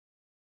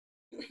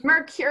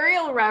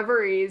Mercurial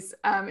Reveries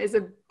is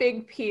a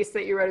big piece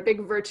that you wrote, a big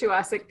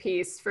virtuosic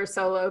piece for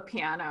solo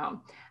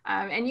piano.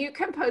 And you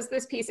composed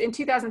this piece in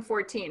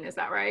 2014, is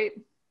that right?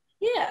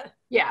 Yeah.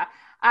 Yeah.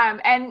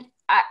 And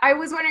I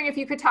was wondering if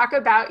you could talk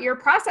about your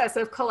process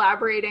of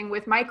collaborating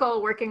with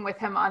Michael, working with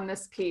him on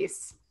this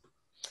piece.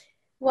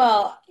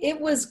 Well,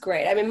 it was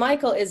great. I mean,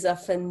 Michael is a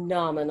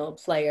phenomenal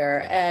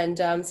player. And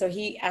so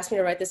he asked me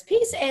to write this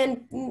piece.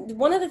 And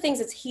one of the things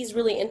that he's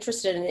really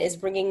interested in is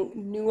bringing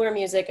newer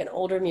music and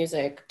older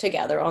music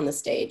together on the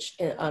stage.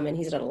 And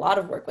he's done a lot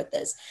of work with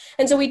this.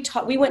 And so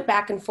we went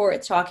back and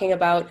forth talking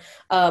about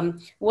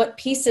what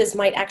pieces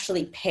might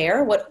actually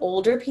pair, what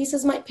older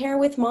pieces might pair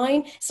with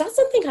mine. It's not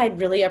something I'd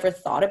really ever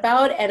thought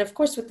about. And of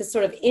course, with this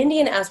sort of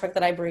Indian aspect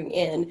that I bring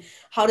in,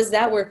 how does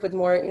that work with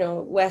more,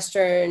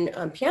 Western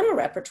piano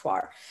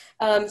repertoire?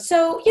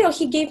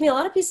 He gave me a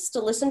lot of pieces to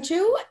listen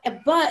to,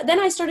 but then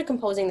I started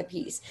composing the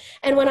piece.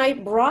 And when I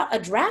brought a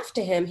draft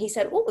to him, he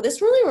said, "Oh,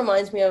 this really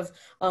reminds me of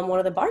one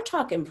of the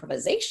Bartok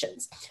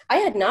improvisations." I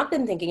had not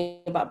been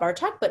thinking about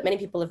Bartok, but many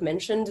people have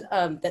mentioned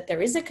that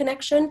there is a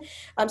connection.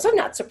 So I'm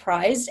not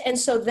surprised. And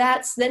so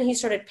then he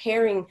started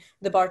pairing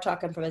the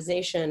Bartok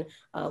improvisation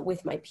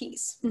with my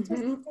piece. So it's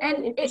Mm-hmm.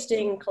 an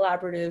interesting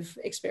collaborative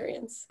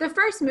experience. The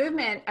first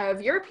movement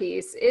of your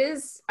piece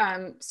is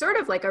sort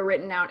of like a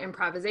written out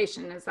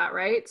improvisation. Is that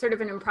right? Sort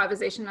of an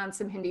improvisation on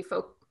some Hindi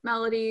folk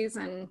melodies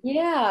and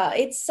Yeah,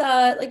 it's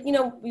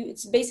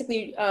it's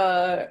basically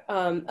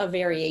a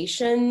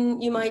variation,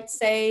 you might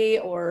say,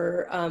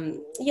 or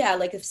yeah,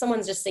 like if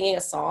someone's just singing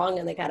a song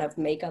and they kind of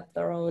make up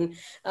their own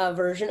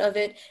version of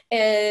it.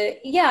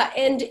 Yeah,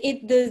 and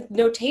the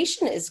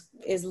notation is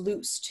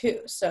loose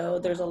too, so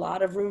there's a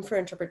lot of room for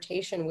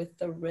interpretation with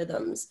the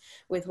rhythms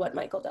with what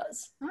Michael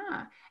does.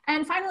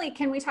 And finally,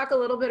 can we talk a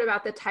little bit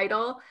about the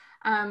title?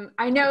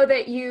 I know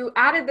that you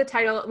added the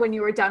title when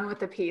you were done with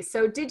the piece.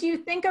 So did you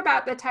think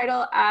about the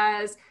title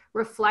as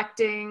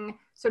reflecting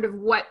sort of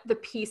what the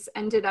piece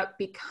ended up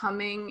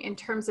becoming in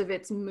terms of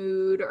its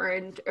mood, or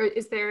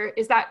is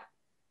that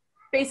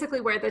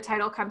basically where the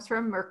title comes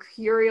from,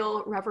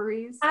 Mercurial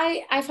Reveries?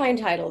 I find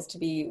titles to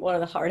be one of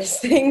the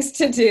hardest things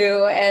to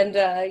do, and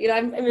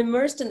I'm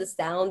immersed in the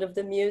sound of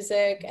the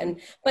music,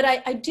 but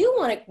I do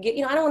want to get,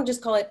 I don't want to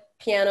just call it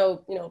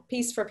piano,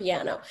 piece for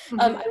piano. Mm-hmm.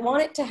 I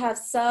want it to have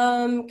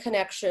some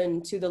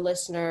connection to the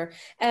listener.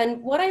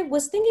 And what I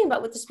was thinking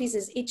about with this piece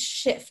is it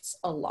shifts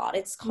a lot.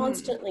 It's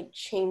constantly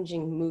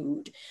changing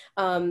mood.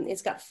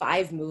 It's got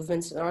 5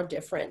 movements and they're all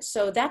different.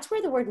 So that's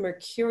where the word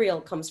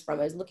mercurial comes from.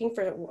 I was looking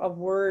for a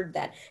word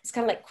that is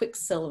kind of like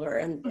quicksilver.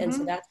 And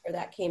so that's where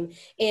that came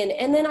in.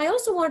 And then I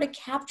also wanted to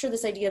capture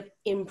this idea of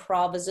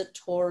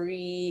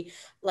improvisatory,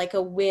 like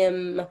a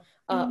whim,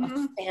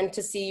 a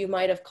fantasy, you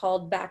might have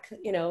called back,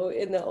 in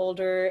the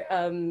older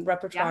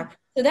repertoire. Yeah.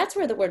 So that's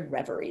where the word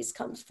reveries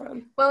comes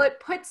from. Well, it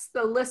puts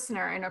the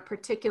listener in a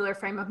particular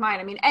frame of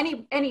mind. I mean,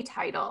 any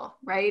title,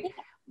 right? Yeah.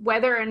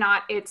 Whether or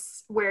not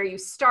it's where you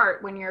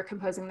start when you're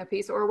composing the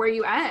piece or where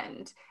you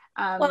end.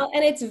 Well,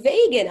 and it's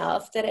vague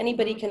enough that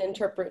anybody can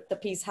interpret the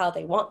piece how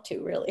they want to,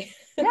 really.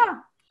 Yeah.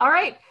 All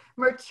right.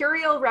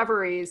 Mercurial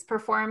Reveries,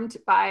 performed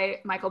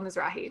by Michael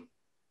Mizrahi.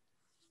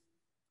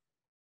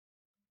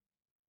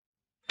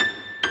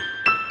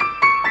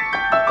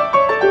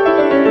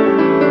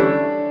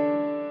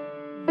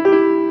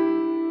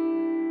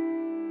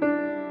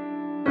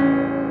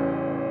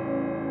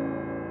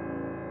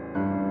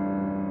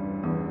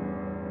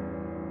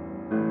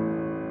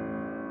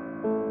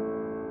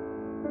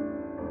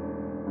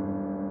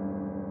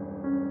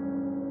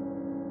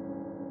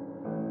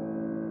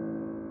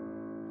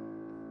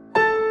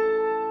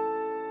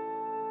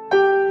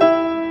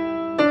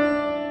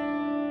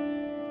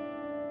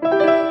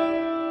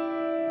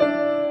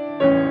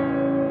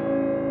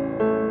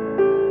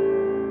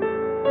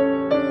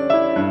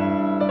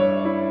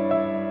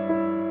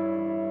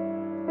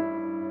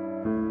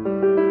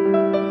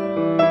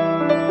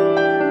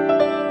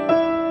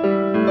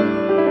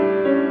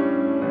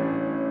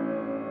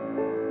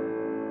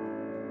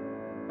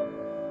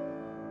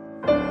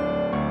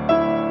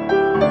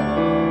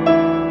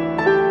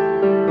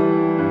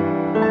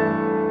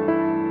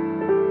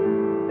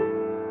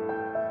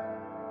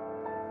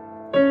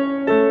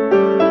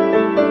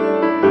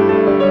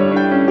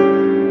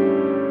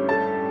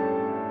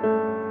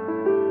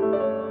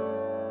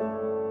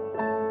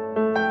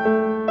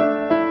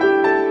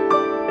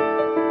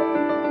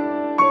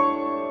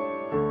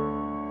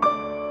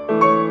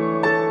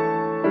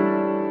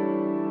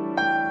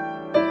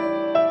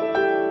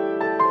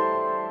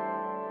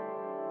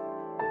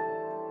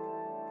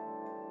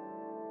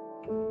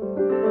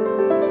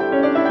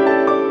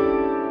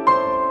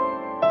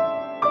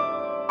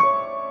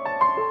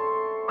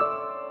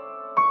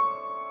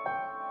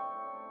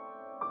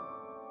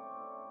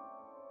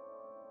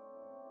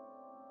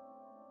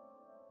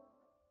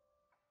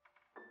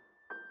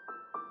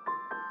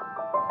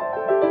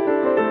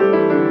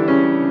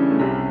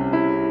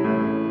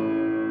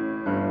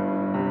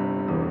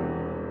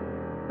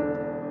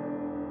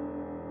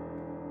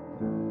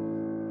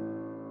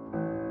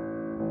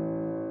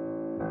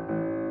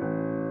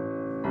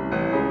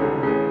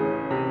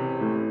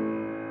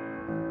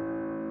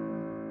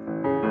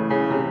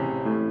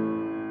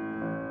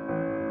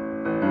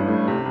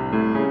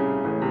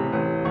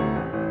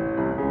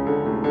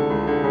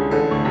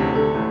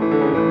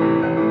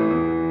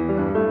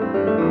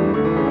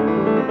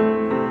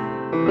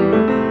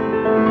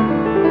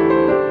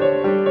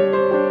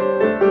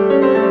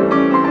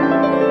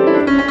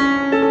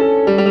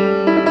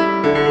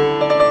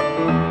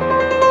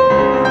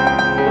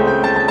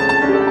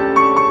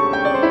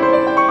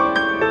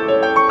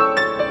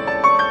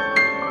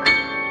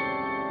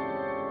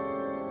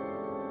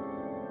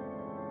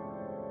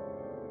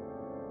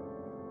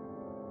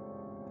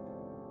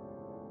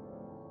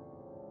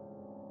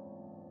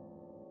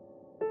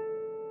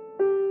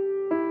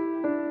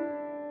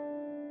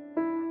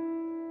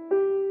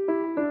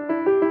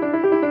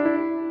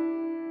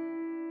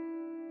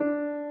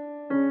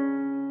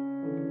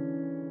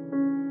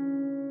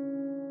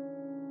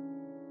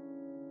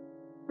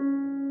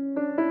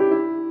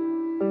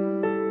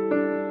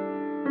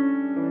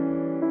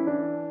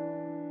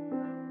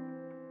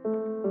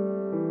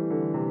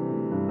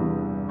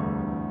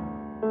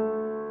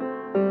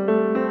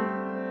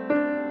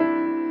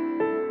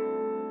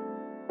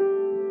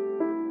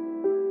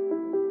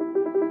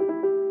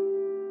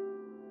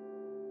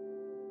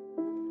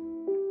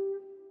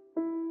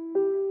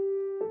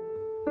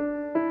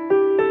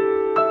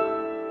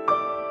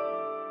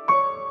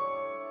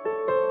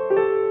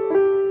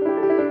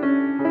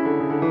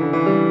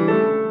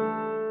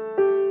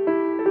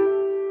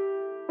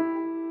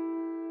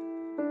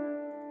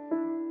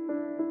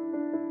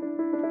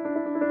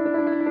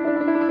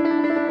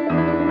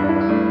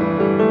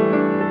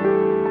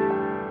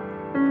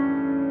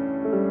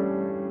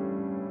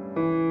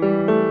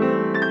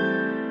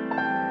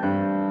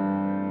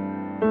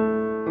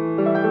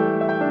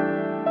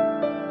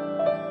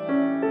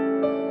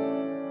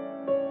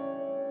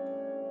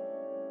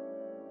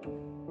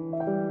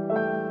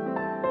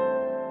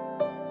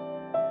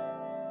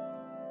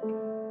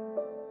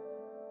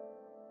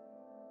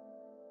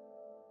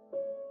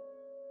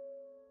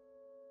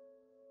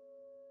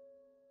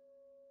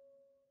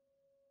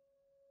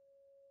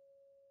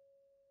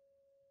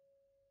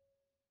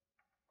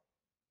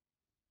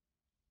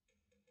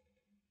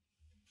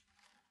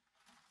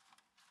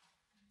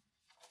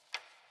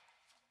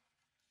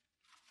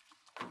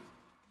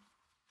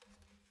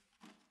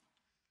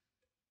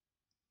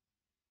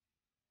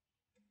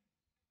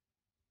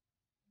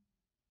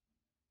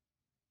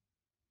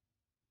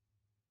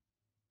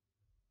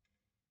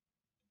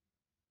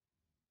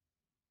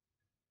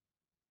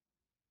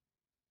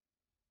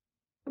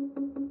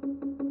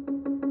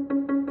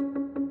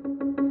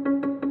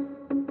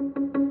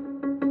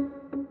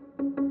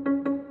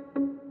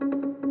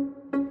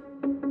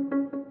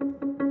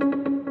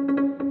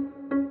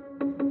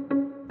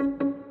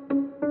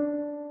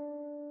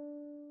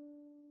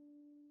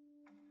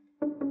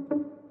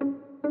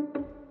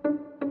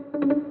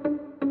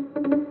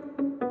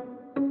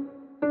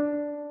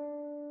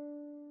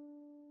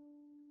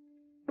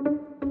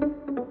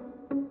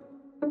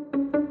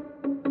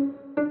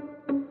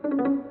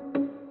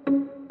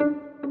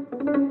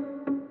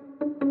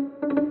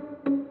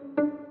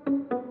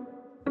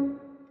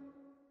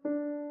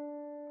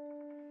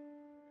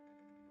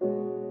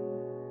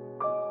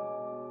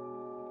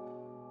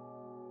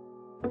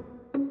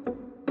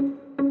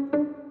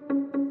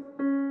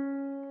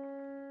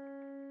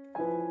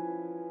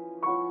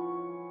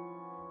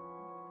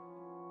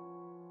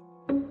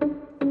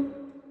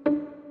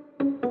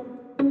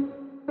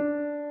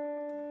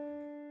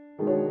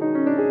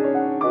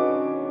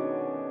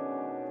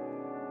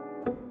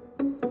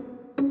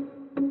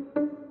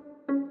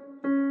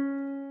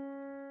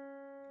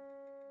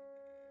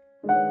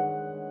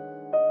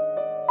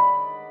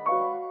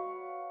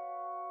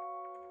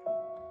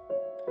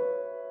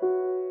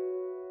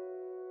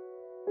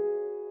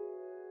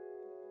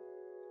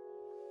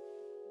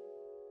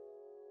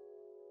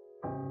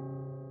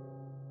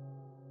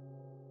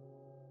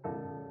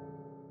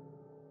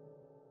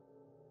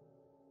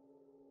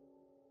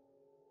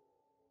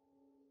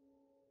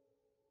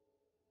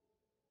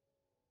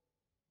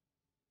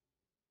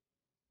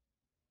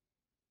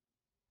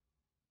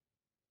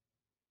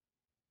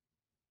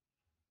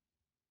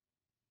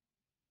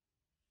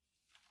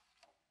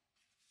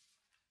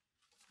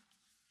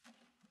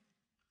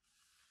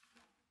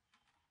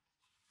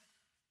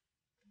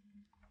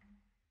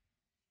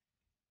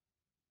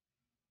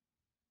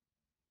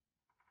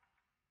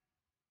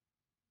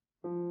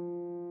 you.